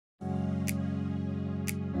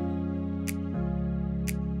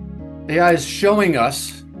AI is showing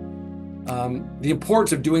us the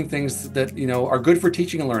importance of doing things that are good for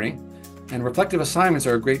teaching and learning, and reflective assignments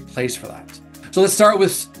are a great place for that. So let's start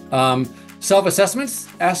with self-assessments.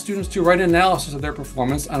 Ask students to write an analysis of their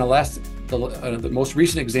performance on the most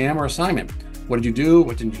recent exam or assignment. What did you do?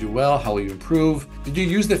 What didn't you do well? How will you improve? Did you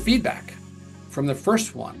use the feedback from the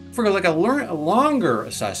first one? For like a longer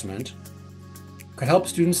assessment, could help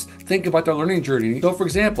students think about their learning journey. So for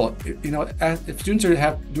example, if students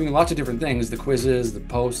are doing lots of different things, the quizzes, the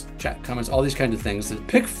posts, chat comments, all these kinds of things,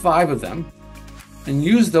 pick 5 of them and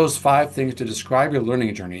use those 5 things to describe your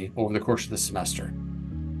learning journey over the course of the semester.